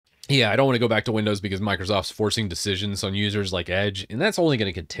Yeah, I don't want to go back to Windows because Microsoft's forcing decisions on users like Edge, and that's only going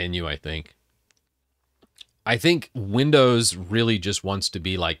to continue, I think. I think Windows really just wants to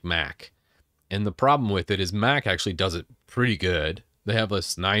be like Mac. And the problem with it is Mac actually does it pretty good. They have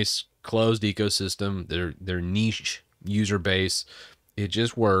this nice closed ecosystem, their niche user base. It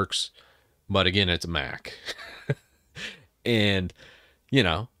just works. But again, it's a Mac. And, you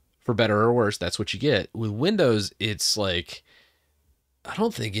know, for better or worse, that's what you get. With Windows, it's like, I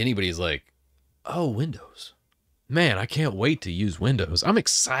don't think anybody's like, oh, Windows. Man, I can't wait to use Windows. I'm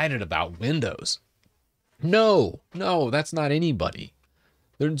excited about Windows. No, no, that's not anybody.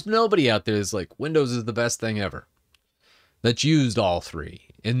 There's nobody out there that's like, Windows is the best thing ever. That's used all three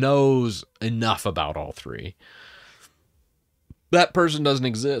and knows enough about all three. That person doesn't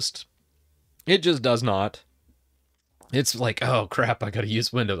exist. It just does not. It's like, oh crap, I gotta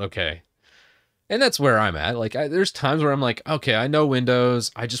use Windows. Okay. And that's where I'm at. Like, there's times where I'm like, okay, I know Windows.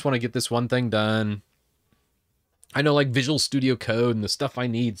 I just want to get this one thing done. I know like Visual Studio Code and the stuff I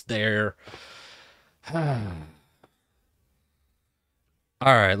need's there. All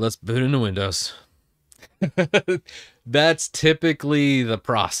right, let's boot into Windows. That's typically the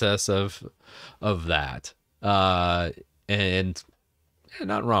process of that. And yeah,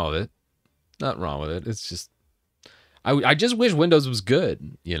 not wrong with it. Not wrong with it. It's just I just wish Windows was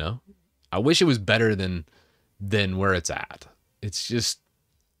good, you know? I wish it was better than where it's at. It's just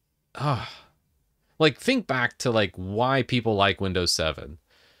like think back to like why people like Windows 7.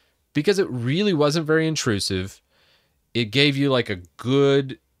 Because it really wasn't very intrusive. It gave you like a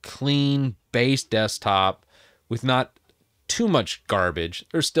good, clean base desktop with not too much garbage.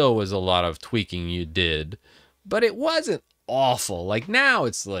 There still was a lot of tweaking you did, but it wasn't awful. Like now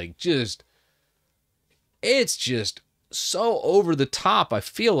it's like it's just so over the top. I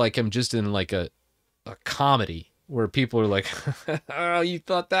feel like I'm just in like a comedy where people are like, oh, you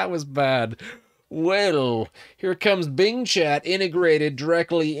thought that was bad. Well, here comes Bing Chat integrated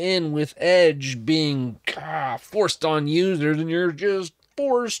directly in with Edge being forced on users, and you're just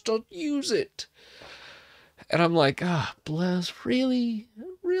forced to use it. And I'm like, bless, really?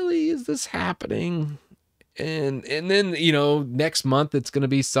 Really? Is this happening? And then, you know, next month it's going to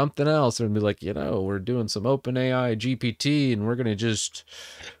be something else. And be like, you know, we're doing some OpenAI GPT, and we're going to just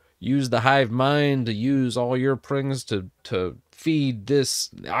use the hive mind to use all your things to feed this.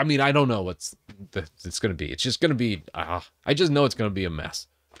 I mean, I don't know what's it's going to be. It's just going to be, I just know it's going to be a mess.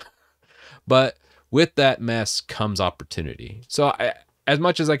 But with that mess comes opportunity. So as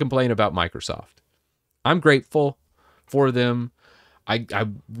much as I complain about Microsoft, I'm grateful for them. I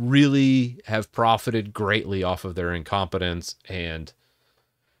really have profited greatly off of their incompetence, and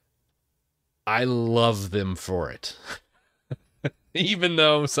I love them for it. Even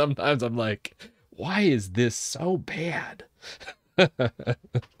though sometimes I'm like, why is this so bad?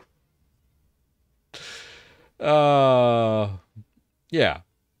 uh yeah.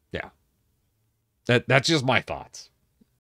 Yeah. That's just my thoughts.